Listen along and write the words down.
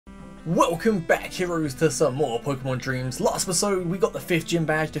Welcome back, heroes, to some more Pokemon Dreams. Last episode, we got the 5th gym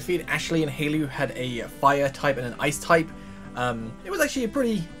badge, defeated Ashley and Haley, who had a fire type and an ice type. It was actually a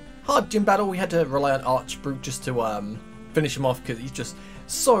pretty hard gym battle. We had to rely on Archbrute just to finish him off because he's just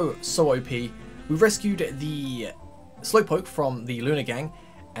so OP. We rescued the Slowpoke from the Luna Gang,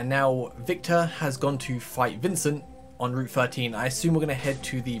 and now Victor has gone to fight Vincent on Route 13. I assume we're going to head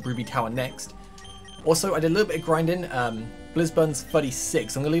to the Ruby Tower next. Also, I did a little bit of grinding. Blizzburn's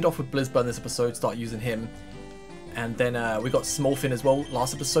 36. I'm going to lead off with Blizzburn this episode, start using him. And then we got Smolfin as well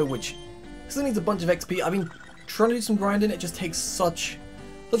last episode, which still needs a bunch of XP. I've been trying to do some grinding, it just takes such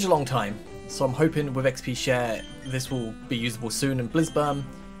a long time. So I'm hoping with XP share this will be usable soon. And Blizzburn,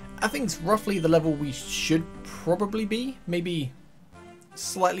 I think it's roughly the level we should probably be. Maybe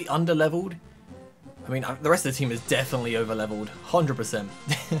slightly under leveled. I mean, the rest of the team is definitely over leveled, 100%.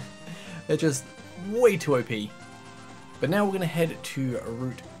 They're just way too OP. But now we're going to head to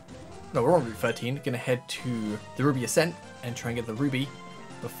we're on Route 13, going to head to the Ruby Ascent and try and get the Ruby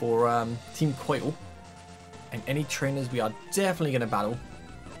before Team Coil. And any trainers we are definitely going to battle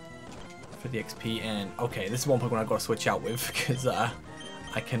for the XP. And okay, this is one Pokemon I've got to switch out with because I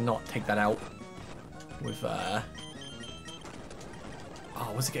cannot take that out with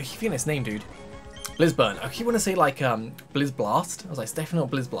what's it? I keep forgetting its name, dude. Blizzburn. I keep wanting to say like Blizzblast. I was like, it's definitely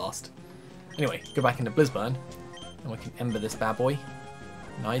not Blizzblast. Anyway, go back into Blizzburn. And we can ember this bad boy.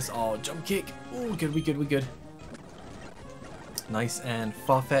 Nice. Oh, jump kick. Oh, good, we good. Nice and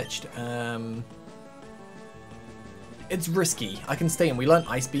far-fetched. It's risky. I can stay in. We learned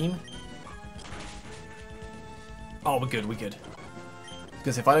Ice Beam. Oh, we're good.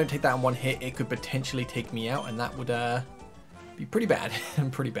 Because if I don't take that in one hit, it could potentially take me out, and that would be pretty bad.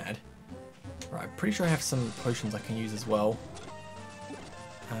 Pretty bad. Right, I'm pretty sure I have some potions I can use as well.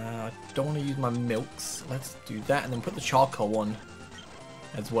 I don't want to use my milks. Let's do that and then put the charcoal on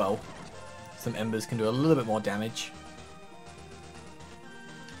as well. Some embers can do a little bit more damage.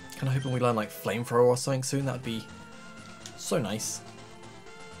 Kind of hoping we learn like flamethrower or something soon. That would be so nice.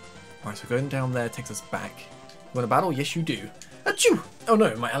 Alright, so going down there takes us back. You want to battle? Yes, you do. Achoo! Oh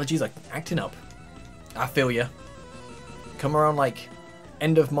no, my allergies are acting up. I feel ya. Come around like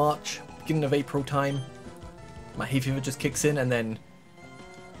end of March, beginning of April time. My hay fever just kicks in and then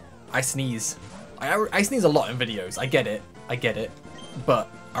I sneeze. I sneeze a lot in videos. I get it.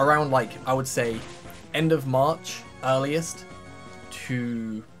 But around like, I would say end of March earliest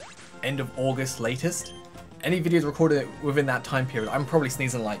to end of August latest. Any videos recorded within that time period, I'm probably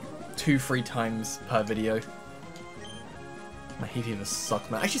sneezing like 2-3 times per video. My hay fever sucks,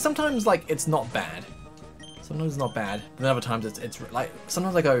 man. Actually, sometimes like it's not bad. Sometimes it's not bad. Then other times it's like,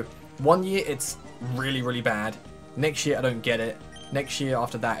 sometimes I go, one year it's really bad. Next year I don't get it. Next year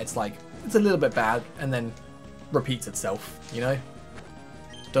after that, it's like, it's a little bit bad, and then repeats itself, you know?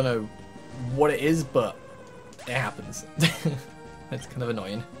 Don't know what it is, but it happens. It's kind of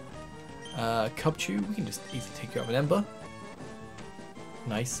annoying. Cubchoo, we can just easily take you out of an ember.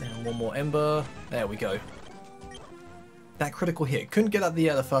 Nice, and one more ember. There we go. That critical hit. Couldn't get at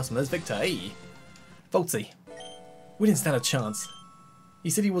the first one. There's Victor. Hey! Voltsy. We didn't stand a chance. He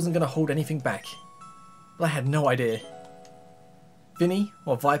said he wasn't going to hold anything back. But I had no idea. Vinny,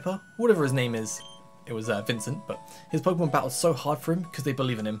 or Viper, whatever his name is. It was Vincent, but his Pokemon battled so hard for him because they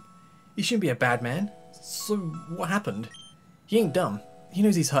believe in him. He shouldn't be a bad man. So what happened? He ain't dumb. He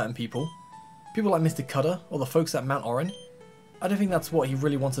knows he's hurting people. People like Mr. Cutter, or the folks at Mount Oren. I don't think that's what he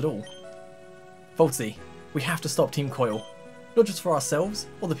really wants at all. Voltsy, we have to stop Team Coil. Not just for ourselves,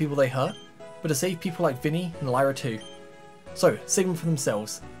 or the people they hurt, but to save people like Vinny and Lyra too. So, save them for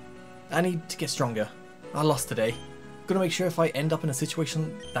themselves. I need to get stronger. I lost today. Gotta make sure if I end up in a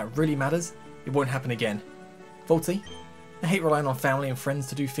situation that really matters, it won't happen again. Voltsy, I hate relying on family and friends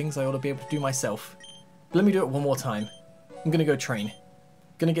to do things I ought to be able to do myself. But let me do it one more time. I'm gonna go train.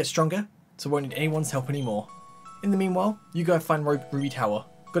 Gonna get stronger, so I won't need anyone's help anymore. In the meanwhile, you go find Ruby Tower.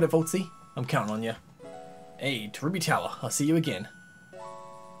 Got it, Voltsy? I'm counting on you. Hey, to Ruby Tower. I'll see you again.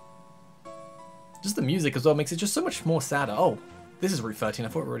 Just the music as well makes it just so much more sadder. Oh, this is Route 13. I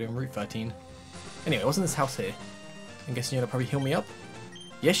thought we were already on Route 13. Anyway, what's in this house here? I'm guessing you're gonna probably heal me up?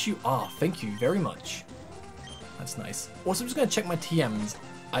 Yes, you are. Thank you very much. That's nice. Also, I'm just gonna check my TMs.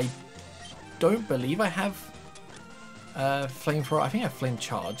 I don't believe I have Flamethrower. I think I have Flame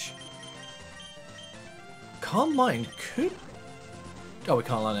Charge. Calm Mind could... Oh, we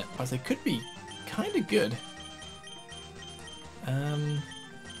can't learn it. I was like, could be kind of good.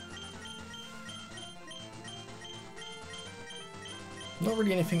 Not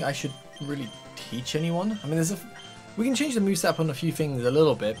really anything I should really teach anyone. I mean, we can change the moveset on a few things a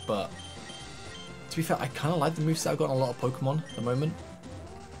little bit, but to be fair, I kind of like the moveset I've got on a lot of Pokemon at the moment.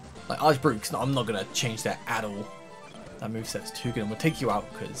 Like Archbrooks, no, I'm not gonna change that at all. That moveset's too good. I'm gonna take you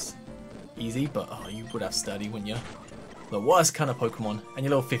out because easy, but oh, you would have Sturdy, wouldn't you? The worst kind of Pokemon. And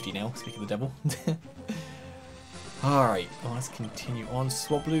you're level 50 now, speaking of the devil. Alright, well, let's continue on.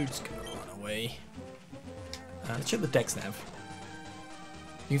 Swablu, just gonna run away. Let's check the Dex Nav.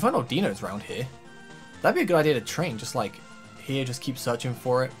 You can find Aldinos around here. That'd be a good idea to train, just like here, just keep searching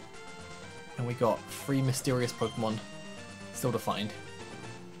for it. And we got 3 mysterious Pokemon still to find.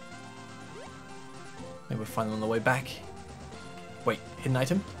 Maybe we'll find them on the way back. Wait, hidden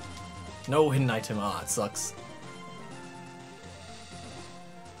item? No hidden item. Ah, it sucks.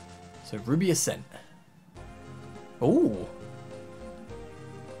 So Ruby Ascent. Oh,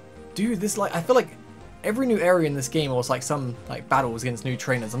 dude, this like I feel like every new area in this game was like some like battles against new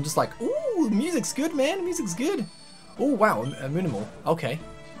trainers. I'm just like, ooh, music's good, man. Music's good. Oh wow, a Minimal. Okay.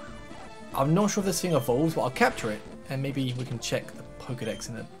 I'm not sure if this thing evolves, but I'll capture it and maybe we can check the Pokedex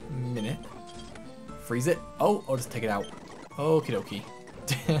in a minute. Freeze it. Oh, I'll just take it out. Okie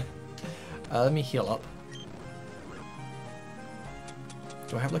dokie. Let me heal up.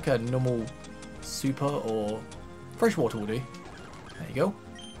 Do I have like a normal super or freshwater will do? There you go.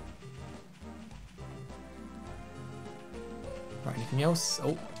 Right, anything else?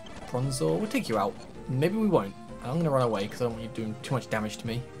 Oh, Bronzor. We'll take you out. Maybe we won't. I'm going to run away because I don't want you doing too much damage to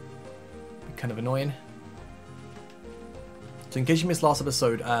me. Be kind of annoying. So in case you missed last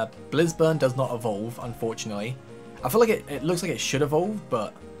episode, Blizzburn does not evolve, unfortunately. I feel like it looks like it should evolve,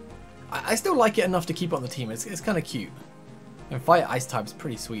 but I still like it enough to keep it on the team. It's kind of cute. And Fire Ice type's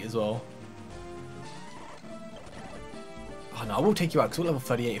pretty sweet as well. Oh no, I will take you out because we're level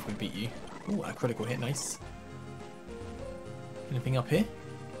 38 if we beat you. Ooh, a critical hit, nice. Anything up here?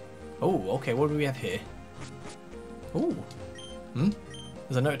 Oh, okay, what do we have here? Ooh.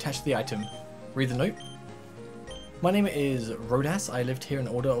 There's a note attached to the item. Read the note. My name is Rodas. I lived here in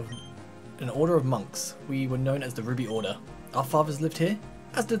an order of monks. We were known as the Ruby Order. Our fathers lived here,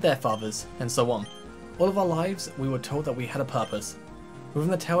 as did their fathers, and so on. All of our lives, we were told that we had a purpose.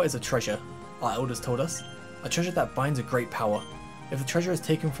 Within the tower is a treasure, our elders told us. A treasure that binds a great power. If the treasure is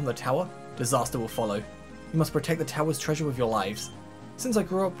taken from the tower, disaster will follow. You must protect the tower's treasure with your lives. Since I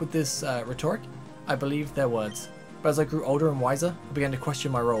grew up with this rhetoric, I believed their words. But as I grew older and wiser, I began to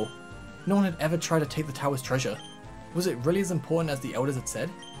question my role. No one had ever tried to take the tower's treasure. Was it really as important as the elders had said?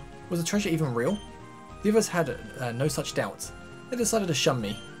 Was the treasure even real? The others had no such doubts. They decided to shun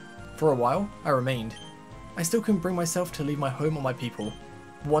me. For a while, I remained. I still couldn't bring myself to leave my home or my people.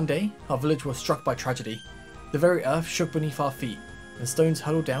 One day, our village was struck by tragedy. The very earth shook beneath our feet, and stones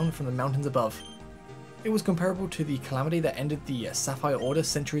hurtled down from the mountains above. It was comparable to the calamity that ended the Sapphire Order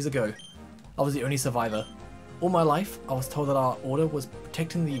centuries ago. I was the only survivor. All my life, I was told that our order was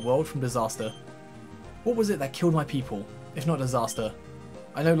protecting the world from disaster. What was it that killed my people, if not disaster?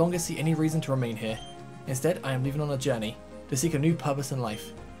 I no longer see any reason to remain here. Instead, I am leaving on a journey to seek a new purpose in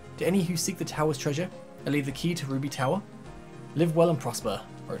life. To any who seek the tower's treasure, I leave the key to Ruby Tower. Live well and prosper,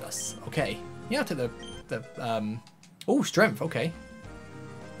 Rodas. Okay. Yeah, I'll take the oh, strength, okay.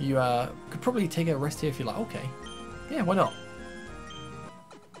 You could probably take a rest here if you like. Okay. Yeah, why not?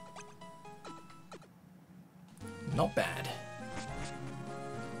 Not bad.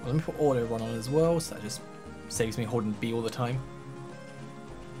 Well, let me put auto run on as well, so that just saves me holding B all the time.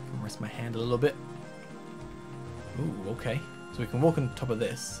 Rest my hand a little bit. Ooh, okay. So we can walk on top of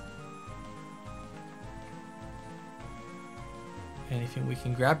this. Anything we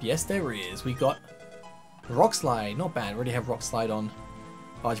can grab? Yes, there is. We got Rock Slide. Not bad. We already have Rock Slide on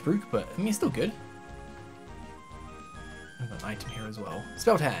Archbrook, but I mean, it's still good. I've got an item here as well.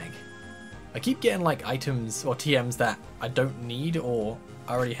 Spell Tag. I keep getting like items or TMs that I don't need or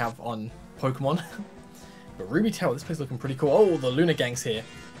I already have on Pokemon. But Ruby Tower, this place is looking pretty cool. Oh, the Luna Gang's here.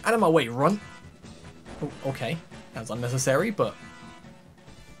 Out of my way, run. Oh, okay. That was unnecessary, but...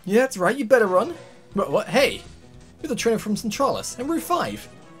 Yeah, that's right, you better run. But what? Hey! You're the trainer from Centralis and Route 5,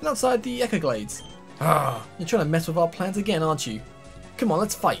 and outside the Echoglades. Ah, you're trying to mess with our plans again, aren't you? Come on,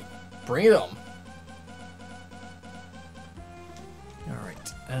 let's fight. Bring it on.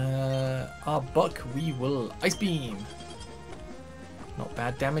 Alright, our Buck, we will Ice Beam. Not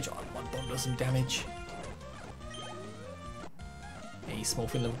bad damage. Oh, one bomb does some damage. A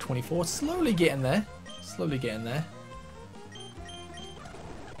Smolfin level 24, slowly getting there. Slowly getting there.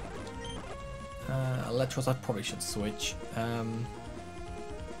 Electros, I probably should switch. Let's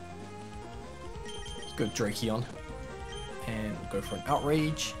go Drakeon. And we'll go for an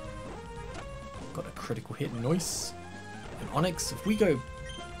Outrage. Got a critical hit, nice. An Onyx, if we go...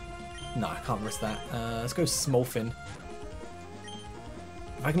 No, I can't risk that. Let's go Smolfin.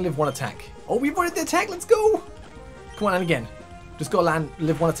 If I can live one attack. Oh, we avoided the attack, let's go! Come on, and again. Just gotta land,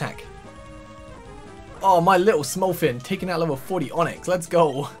 live one attack. Oh, my little Smolfin taking out level 40 Onyx. Let's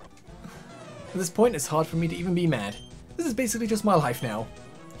go. At this point, it's hard for me to even be mad. This is basically just my life now.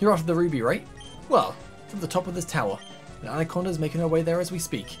 You're after the ruby, right? Well, it's at the top of this tower. And Anaconda's making her way there as we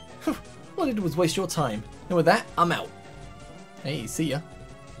speak. All I did was waste your time. And with that, I'm out. Hey, see ya.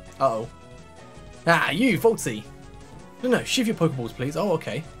 Uh-oh. Ah, you, Voltsy. No, shift your Pokeballs, please. Oh,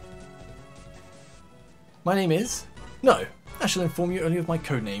 okay. My name is... No, I shall inform you only of my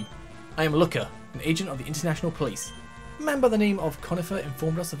code name. I am Looker, an agent of the International Police. A man by the name of Conifer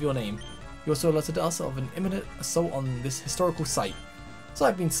informed us of your name. You also alerted us of an imminent assault on this historical site. So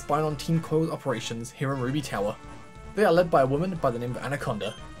I've been spying on Team Coil's operations here in Ruby Tower. They are led by a woman by the name of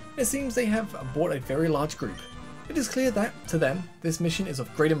Anaconda. It seems they have brought a very large group. It is clear that, to them, this mission is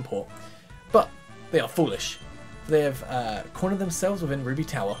of great import. But they are foolish. They have cornered themselves within Ruby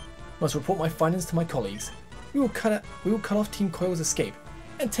Tower. Must report my findings to my colleagues. We will cut off Team Coil's escape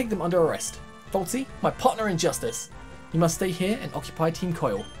and take them under arrest. Voltsy, my partner in justice. You must stay here and occupy Team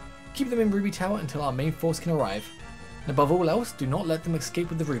Coil. Keep them in Ruby Tower until our main force can arrive. And above all else, do not let them escape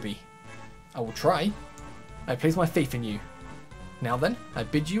with the ruby. I will try. I place my faith in you. Now then, I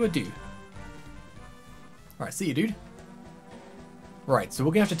bid you adieu. Alright, see you, dude. Right, so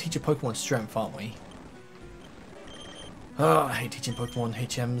we're going to have to teach a Pokemon strength, aren't we? Oh, I hate teaching Pokemon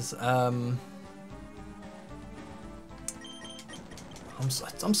HMs.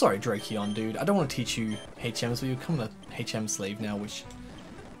 I'm sorry, Drakeon, dude. I don't want to teach you HMs, but you're becoming a HM slave now, which...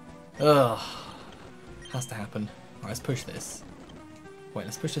 Ugh. Has to happen. Alright, let's push this. Wait,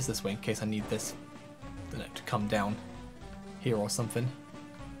 let's push this way in case I need this to come down here or something.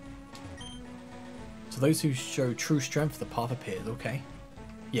 So those who show true strength, the path appears, okay.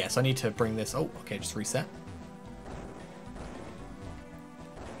 Yes, I need to bring this... Oh, okay, just reset.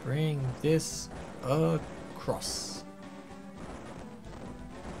 Bring this across.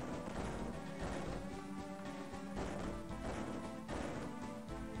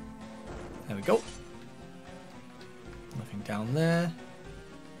 There we go. Nothing down there.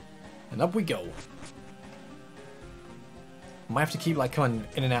 And up we go. Might have to keep like coming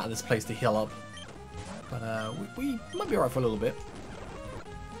in and out of this place to heal up. But we might be alright for a little bit.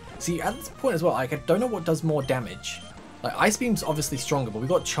 See, at this point as well, like, I don't know what does more damage. Like, Ice Beam's obviously stronger, but we've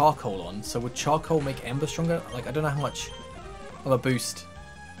got Charcoal on, so would Charcoal make Ember stronger? Like, I don't know how much of a boost...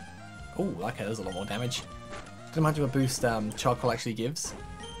 Oh, okay, there's a lot more damage. I don't know how much of a boost Charcoal actually gives.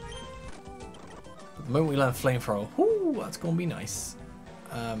 But the moment we learn Flamethrower, whoo, that's gonna be nice.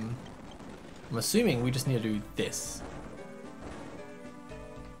 I'm assuming we just need to do this.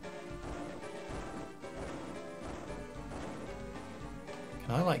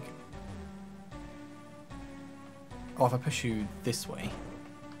 Can I, like... Oh, if I push you this way.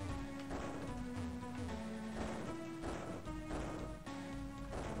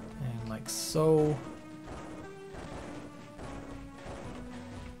 And like so.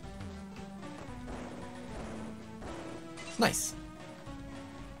 Nice.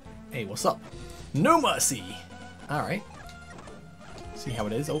 Hey, what's up? No mercy! Alright. See how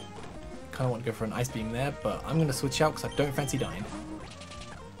it is. Oh, kind of want to go for an Ice Beam there, but I'm going to switch out because I don't fancy dying.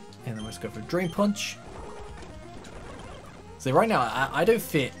 And then we'll just go for a Drain Punch. So right now, I don't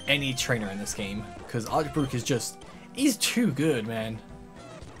fit any trainer in this game, because Archbrook is just, he's too good, man.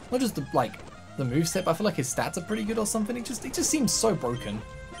 Not just the, like, the moveset, but I feel like his stats are pretty good or something. It just seems so broken.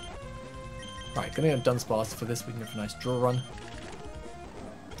 Right, gonna go Dunsparce for this. We can go for a nice draw run.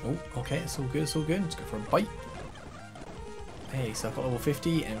 Oh, okay, it's all good, it's all good. Let's go for a bite. Hey, so I've got level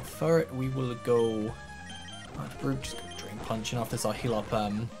 50, and for it, we will go Archbrook, just go Drain Punch, and after this I'll heal up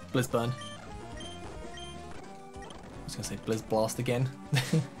Blizzburn. I was going to say Blizz Blast again.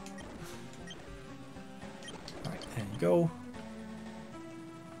 Alright, there you go.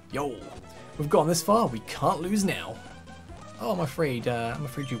 Yo! We've gone this far, we can't lose now. Oh, I'm afraid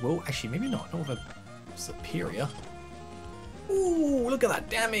you will. Actually, maybe not. Not with a superior. Ooh, look at that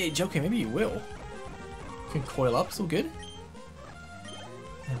damage! Okay, maybe you will. You can coil up, it's all good.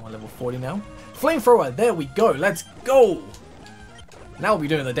 And we're level 40 now. Flamethrower, there we go, let's go! Now we'll be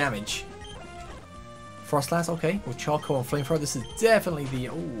doing the damage. Frostlass, okay. With Charcoal and Flamethrower, this is definitely the...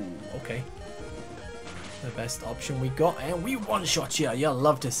 Oh, okay. The best option we got. And we one-shot you. Yeah,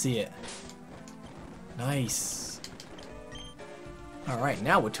 love to see it. Nice. Alright,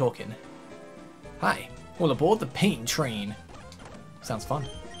 now we're talking. Hi. All aboard the paint train. Sounds fun.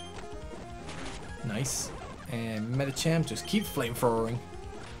 Nice. And Medicham, just keep Flamethrowering.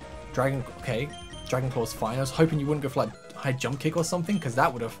 Dragon... Okay. Dragon Claw's fine. I was hoping you wouldn't go for, like, high jump kick or something, because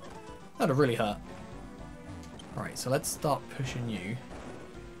that would have really hurt. Alright, so let's start pushing you.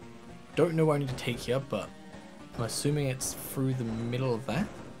 Don't know where I need to take here, but I'm assuming it's through the middle of that.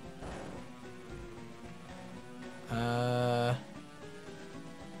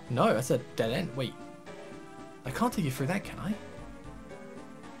 No, that's a dead end. Wait. I can't take you through that, can I?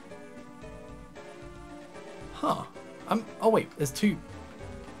 Huh. Oh wait, there's two.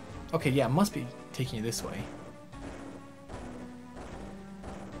 Okay, yeah, it must be taking you this way.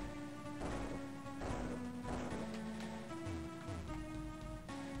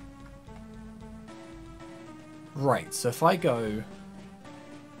 Right, so if I go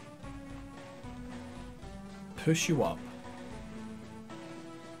push you up.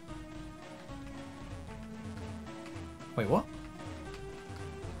 Wait, what?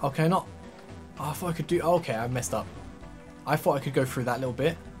 Okay, not. Oh, I thought I could do. Oh, okay, I messed up. I thought I could go through that little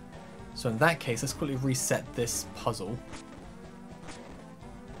bit. So in that case, let's quickly reset this puzzle.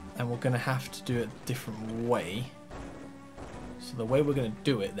 And we're going to have to do it a different way. So the way we're going to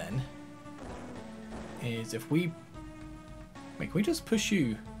do it then is if we... Wait, can we just push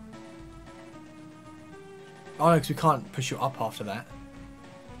you... Oh no, because we can't push you up after that.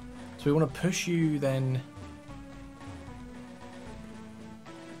 So we want to push you then...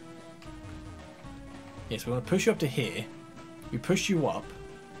 Yes, we want to push you up to here. We push you up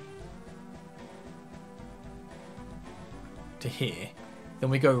to here. Then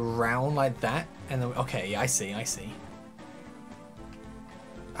we go round like that, and then okay, yeah, I see. I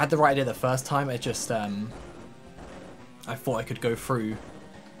had the right idea the first time. It just I thought I could go through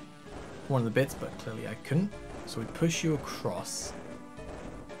one of the bits, but clearly I couldn't. So we push you across.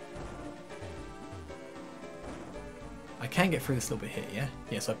 I can get through this little bit here, yeah.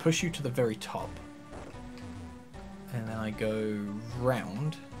 Yeah, so I push you to the very top. And then I go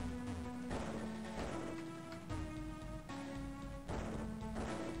round.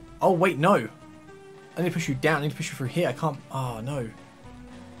 Oh, wait, no. I need to push you down. I need to push you through here. I can't... Oh, no.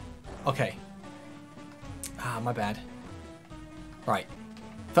 Okay. Ah, my bad. Right.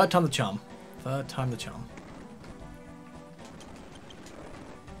 Third time the charm. Third time the charm.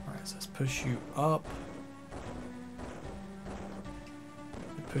 Alright, so let's push you up.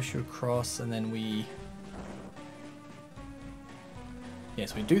 We push you across, and then we...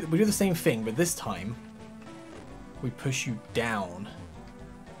 Yes, we do the same thing, but this time we push you down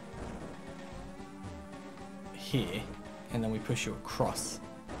here, and then we push you across.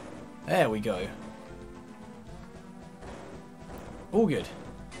 There we go. All good.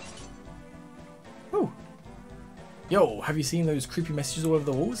 Ooh. Yo, have you seen those creepy messages all over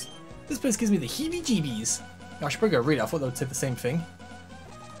the walls? This place gives me the heebie-jeebies. I should probably go read it. I thought they would say the same thing.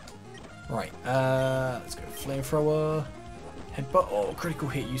 Right, let's go flamethrower. Headbutt. Oh, critical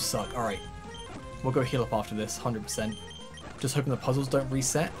hit, you suck. Alright. We'll go heal up after this, 100%. Just hoping the puzzles don't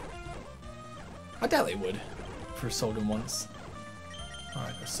reset. I doubt they would. For sold them once.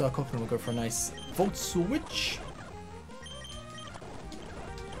 Alright, let's circle up and we'll go for a nice volt switch.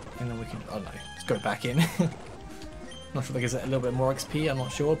 And then we can... Oh no, let's go back in. Not sure that gives it a little bit more XP, I'm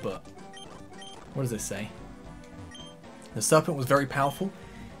not sure, but... What does this say? The serpent was very powerful.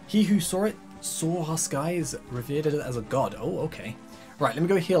 He who saw it saw our skies, revered it as a god. Oh, okay. Right, let me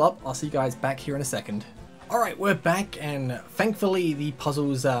go heal up. I'll see you guys back here in a second. Alright, we're back, and thankfully the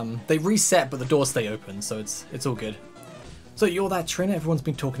puzzles, they reset, but the doors stay open, so it's all good. So you're that trainer everyone's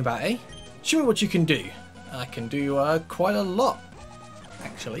been talking about, eh? Show me what you can do. I can do quite a lot,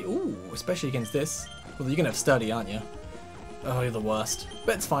 actually. Ooh, especially against this. Well, you're gonna have sturdy, aren't you? Oh, you're the worst.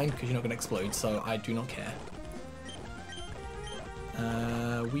 But it's fine, because you're not gonna explode, so I do not care.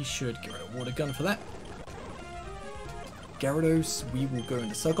 We should get rid of water gun for that. Gyarados, we will go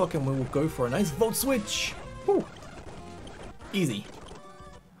into Circlock and we will go for a nice Volt Switch. Woo. Easy.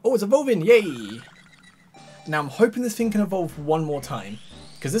 Oh, it's evolving, yay! Now I'm hoping this thing can evolve one more time,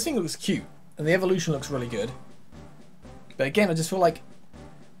 because this thing looks cute and the evolution looks really good. But again, I just feel like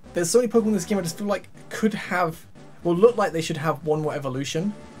there's so many Pokemon in this game. I just feel like could have, well, look like they should have one more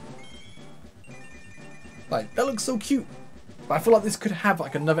evolution. Like that looks so cute. But I feel like this could have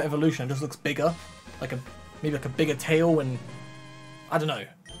like another evolution. It just looks bigger, like maybe like a bigger tail, and I don't know.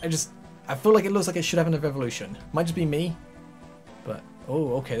 I feel like it looks like it should have another evolution. Might just be me, but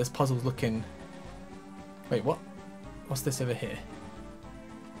oh, okay. This puzzle's looking. Wait, what? What's this over here?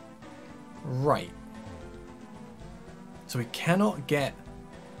 Right. So we cannot get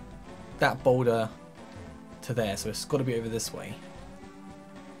that boulder to there, so it's got to be over this way.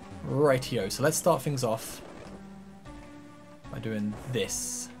 Rightio. So let's start things off by doing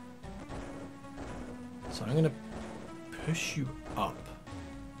this. So I'm going to push you up.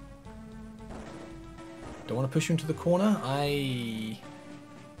 Don't want to push you into the corner. I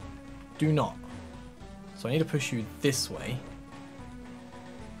do not. So I need to push you this way.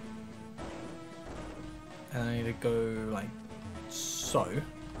 And And I need to go like so.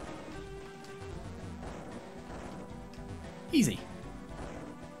 Easy.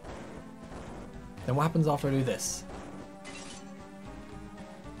 Then what happens after I do this?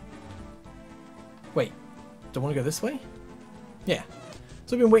 Wait, do I want to go this way? Yeah.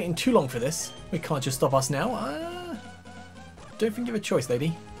 So we've been waiting too long for this. We can't just stop us now. Don't think you have a choice,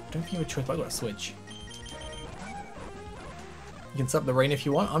 lady. Don't think you have a choice, but I've got a switch. You can stop the rain if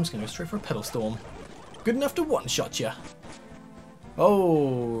you want. I'm just going to go straight for a pedal storm. Good enough to one-shot ya.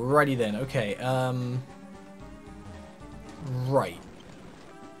 Oh, righty then. Okay, right.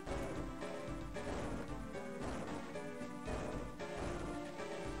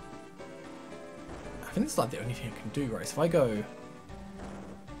 I think it's like the only thing I can do, right? So if I go...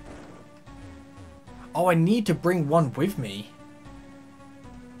 Oh, I need to bring one with me.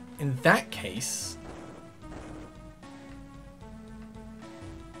 In that case...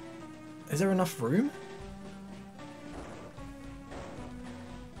 Is there enough room?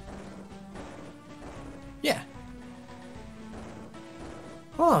 Yeah.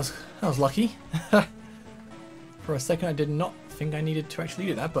 Oh, that was lucky. For a second I did not think I needed to actually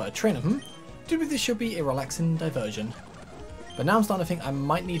do that, but a trainer, Maybe this should be a relaxing diversion. But now I'm starting to think I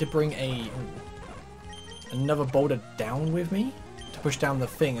might need to bring another boulder down with me to push down the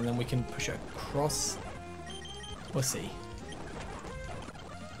thing, and then we can push it across. We'll see.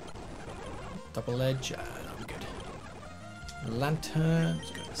 Double edge, I'm good. Lantern,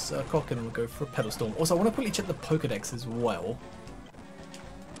 let's go to Circock, and then we'll go for a pedal storm. Also, I want to quickly check the Pokedex as well.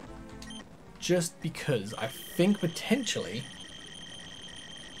 Just because I think potentially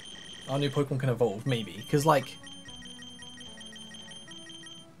our new Pokemon can evolve, maybe. Because, like,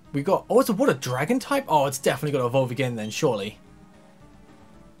 we got... Oh, it's a water dragon type? Oh, it's definitely got to evolve again then, surely.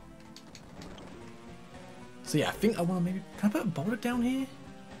 So, yeah, I think I want to maybe... Can I put a boulder down here?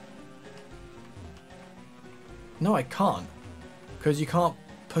 No, I can't. Because you can't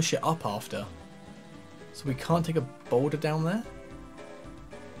push it up after. So we can't take a boulder down there.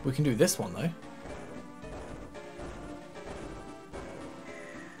 We can do this one, though.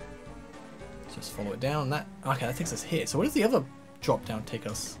 Just follow it down. That okay, that takes us here. So where does the other drop down take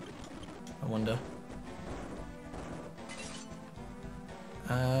us? I wonder.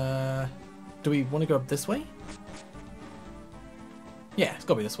 Do we want to go up this way? Yeah, it's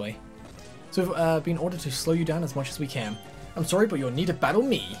got to be this way. So we've been ordered to slow you down as much as we can. I'm sorry, but you'll need to battle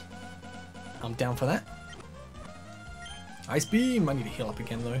me. I'm down for that. Ice Beam! I need to heal up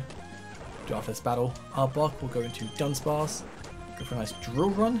again, though. Do after this battle. Arbok will go into Dunsparce. Go for a nice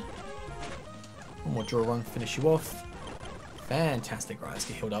drill run. One more drill run, finish you off. Fantastic. Right, let's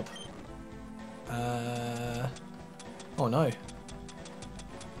get healed up. Oh no.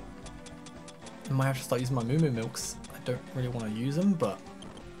 I might have to start using my Moo Moo Milks. I don't really want to use them, but...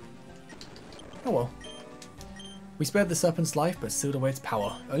 Oh well. We spared the serpent's life, but sealed away its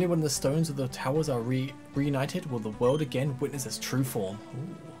power. Only when the stones of the towers are reunited will the world again witness its true form.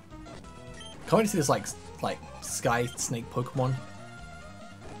 Ooh. Can't wait to see this like sky snake Pokemon.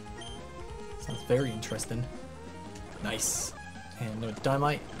 Sounds very interesting. Nice. And no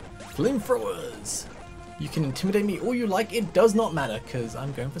dynamite. Flamethrowers! You can intimidate me all you like, it does not matter, because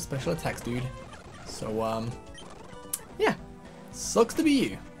I'm going for special attacks, dude. So, yeah. Sucks to be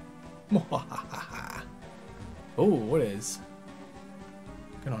you. Oh, what is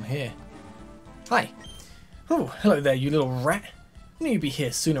going on here? Hi. Oh, hello there, you little rat. I knew you'd be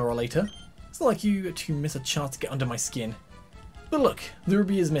here sooner or later. It's not like you to miss a chance to get under my skin. But look, the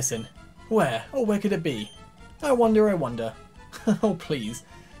ruby is missing. Where? Oh, where could it be? I wonder, I wonder. Oh, please.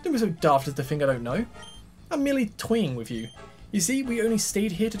 Don't be so daft as to think I don't know. I'm merely toying with you. You see, we only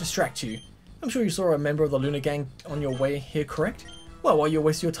stayed here to distract you. I'm sure you saw a member of the Luna Gang on your way here, correct? Well, while you're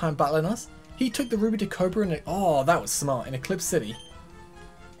wasting your time battling us, he took the ruby to Cobra in oh, that was smart, in Eclipse City.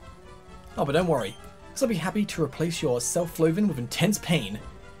 Oh, but don't worry, because I'll be happy to replace your self-loathing with intense pain.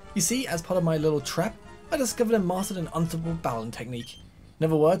 You see, as part of my little trap, I discovered and mastered an unstoppable battling technique. In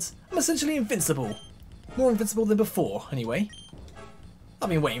other words, I'm essentially invincible. More invincible than before, anyway. I've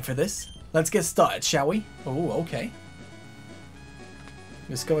been waiting for this. Let's get started, shall we? Oh, okay.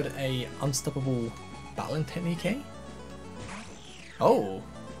 We discovered a unstoppable battling technique, eh? Oh.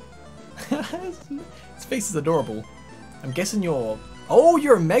 His face is adorable. I'm guessing you're... Oh,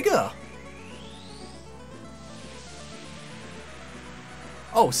 you're a Mega!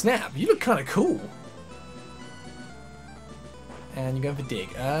 Oh, snap. You look kind of cool. And you're going for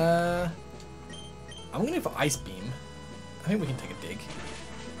Dig. I'm going to go for Ice Beam. I think we can take a Dig.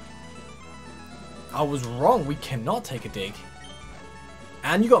 I was wrong. We cannot take a Dig.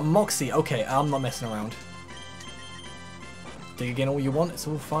 And you got Moxie. Okay, I'm not messing around. Dig again all you want. It's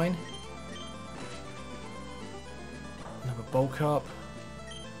all fine. bulk up.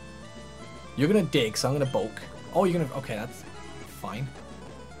 You're gonna dig, so I'm gonna bulk. Oh, you're gonna... Okay, that's fine.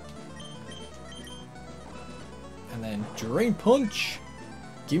 And then Drain Punch.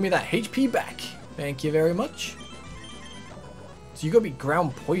 Give me that HP back. Thank you very much. So you gotta be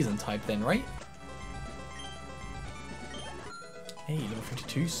ground poison type then, right? Hey, level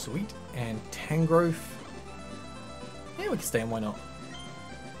 52, sweet. And Tangrowth. Yeah, we can stay in, why not?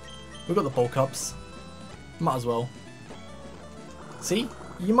 We've got the bulk ups. Might as well. See?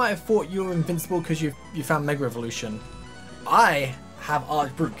 You might have thought you were invincible because you found Mega Evolution. I have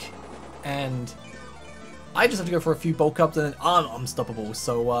Archbrute. And I just have to go for a few bulk ups and then I'm unstoppable.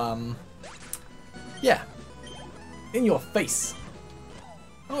 So, yeah. In your face.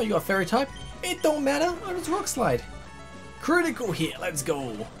 Oh, you got a fairy type? It don't matter. I just rock slide. Critical hit. Let's go.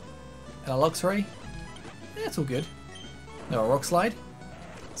 And a Luxray. Yeah, it's all good. No, a rock slide.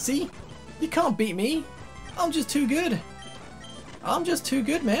 See? You can't beat me. I'm just too good. I'm just too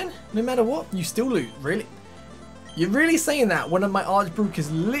good, man. No matter what, you still lose. Really? You're really saying that when my Archbrute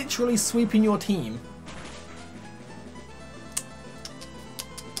is literally sweeping your team?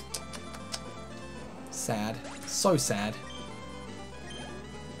 Sad. So sad.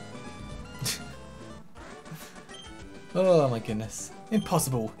 Oh my goodness.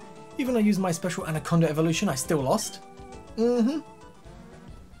 Impossible. Even when I used my special Anaconda evolution, I still lost.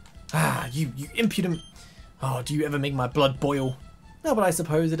 Ah, you impudent... Oh, do you ever make my blood boil? No, but I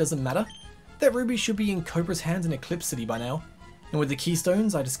suppose it doesn't matter. That ruby should be in Cobra's hands in Eclipse City by now. And with the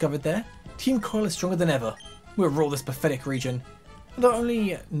keystones I discovered there, Team Coil is stronger than ever. We'll rule this pathetic region.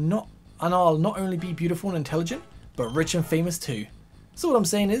 And I'll not only be beautiful and intelligent, but rich and famous too. So what I'm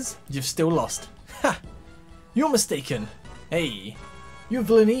saying is, you've still lost. Ha! You're mistaken. Hey, your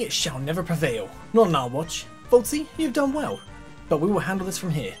villainy shall never prevail. Not on our watch. Voltsy, you've done well. But we will handle this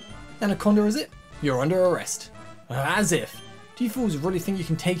from here. Anaconda, is it? You're under arrest. As if. Do you fools really think you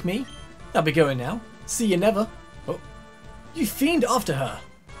can take me? I'll be going now. See you never. Oh. You fiend after her.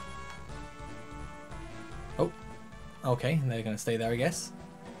 Oh. Okay, and they're going to stay there, I guess.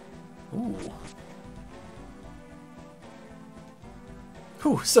 Ooh.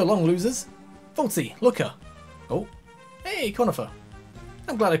 Whew, so long, losers. Voltsy, look her. Oh. Hey, Conifer.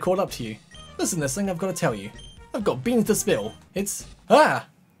 I'm glad I caught up to you. Listen, there's something I've got to tell you. I've got beans to spill. It's... Ah!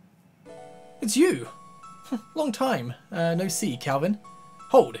 It's you! Long time. No see, Calvin.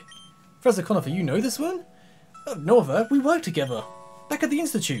 Hold. Professor Conifer, you know this one? Know of her. We worked together. Back at the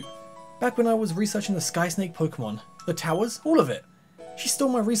Institute. Back when I was researching the Sky Snake Pokemon. The towers, all of it. She stole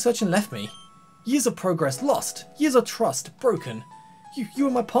my research and left me. Years of progress lost. Years of trust broken. You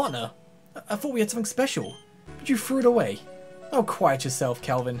were my partner. I thought we had something special. But you threw it away. Oh, quiet yourself,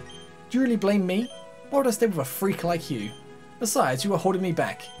 Calvin. Do you really blame me? Why would I stay with a freak like you? Besides, you were holding me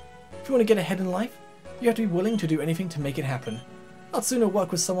back. If you want to get ahead in life, you have to be willing to do anything to make it happen. I'd sooner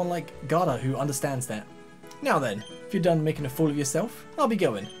work with someone like Garda who understands that. Now then, if you're done making a fool of yourself, I'll be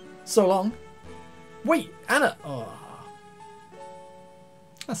going. So long. Wait, Anna! Oh.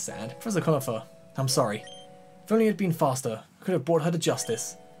 That's sad. Professor Conifer, I'm sorry. If only it had been faster, I could have brought her to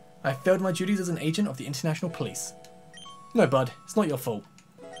justice. I failed my duties as an agent of the International Police. No, bud, it's not your fault.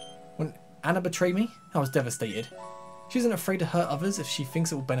 When Anna betrayed me, I was devastated. She isn't afraid to hurt others if she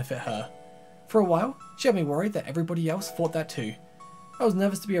thinks it will benefit her. For a while, she had me worried that everybody else thought that too. I was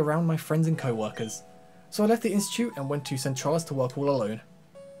nervous to be around my friends and co-workers. So I left the Institute and went to Centralis to work all alone.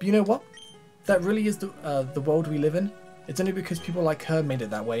 But you know what? If that really is the world we live in, it's only because people like her made it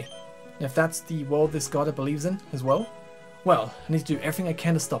that way. And if that's the world this Garda believes in as well, I need to do everything I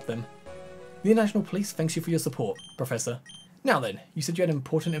can to stop them. The International Police thanks you for your support, Professor. Now then, you said you had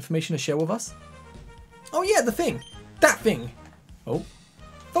important information to share with us? Oh yeah, the thing! That thing! Oh.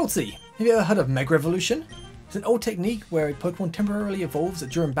 Voltsy, have you ever heard of Mega Evolution? It's an old technique where a Pokemon temporarily evolves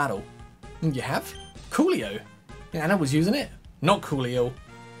during battle. You have? Coolio! And Anna was using it? Not Coolio.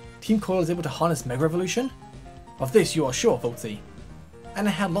 Team Coil is able to harness Mega Evolution? Of this you are sure, Voltsy.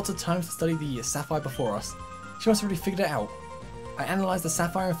 Anna had lots of time to study the Sapphire before us. She must have already figured it out. I analysed the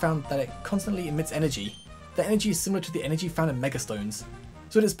Sapphire and found that it constantly emits energy. That energy is similar to the energy found in Megastones.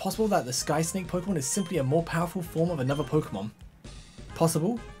 So it is possible that the Sky Snake Pokemon is simply a more powerful form of another Pokemon.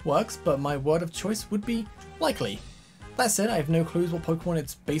 Possible, works, but my word of choice would be likely. That said, I have no clues what Pokemon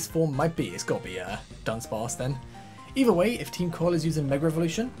its base form might be. It's gotta be Dunsparce then. Either way, if Team Coil is using Mega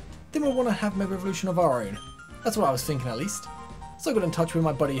Evolution, then we'll want to have Mega Evolution of our own. That's what I was thinking at least. So I got in touch with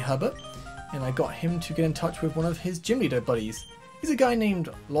my buddy Herbert, and I got him to get in touch with one of his gym leader buddies. He's a guy named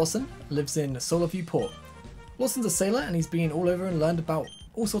Lawson, lives in Solarview Port. Lawson's a sailor and he's been all over and learned about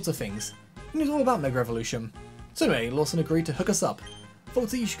all sorts of things. He knows all about Mega Evolution. So anyway, Lawson agreed to hook us up.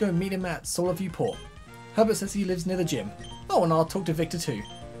 Voltsy, you should go meet him at Solarview Port. Herbert says he lives near the gym. Oh, and I'll talk to Victor too.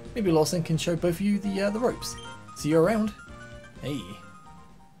 Maybe Lawson can show both of you the ropes. See you around. Hey.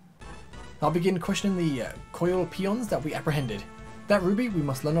 I'll begin questioning the coil peons that we apprehended. That ruby, we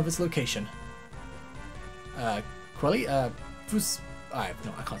must learn of its location. Quelly, no, I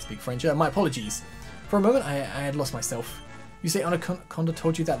can't speak French. My apologies. For a moment, I had lost myself. You say Anaconda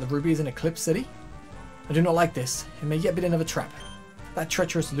told you that the ruby is in Eclipse City? I do not like this. It may yet be another trap. That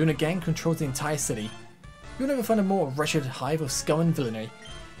treacherous lunar gang controls the entire city. You'll never find a more wretched hive of scum and villainy.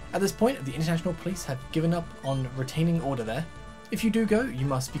 At this point, the international police have given up on retaining order there. If you do go, you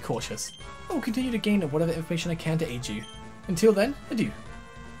must be cautious. I will continue to gain whatever information I can to aid you. Until then, adieu.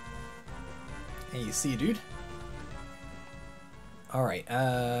 Hey, see you, dude. Alright,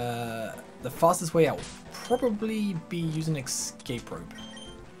 the fastest way out will probably be using escape rope.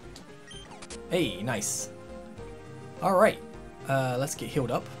 Hey, nice. Alright, let's get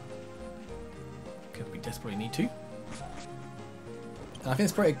healed up. Because we desperately need to. And I think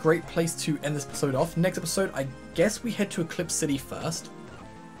it's probably a great place to end this episode off. Next episode, I guess we head to Eclipse City first.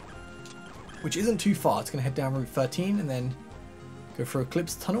 Which isn't too far. It's going to head down Route 13 and then go through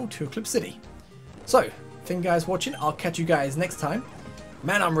Eclipse Tunnel to Eclipse City. So, thank you guys for watching. I'll catch you guys next time.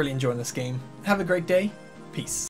 Man, I'm really enjoying this game. Have a great day. Peace.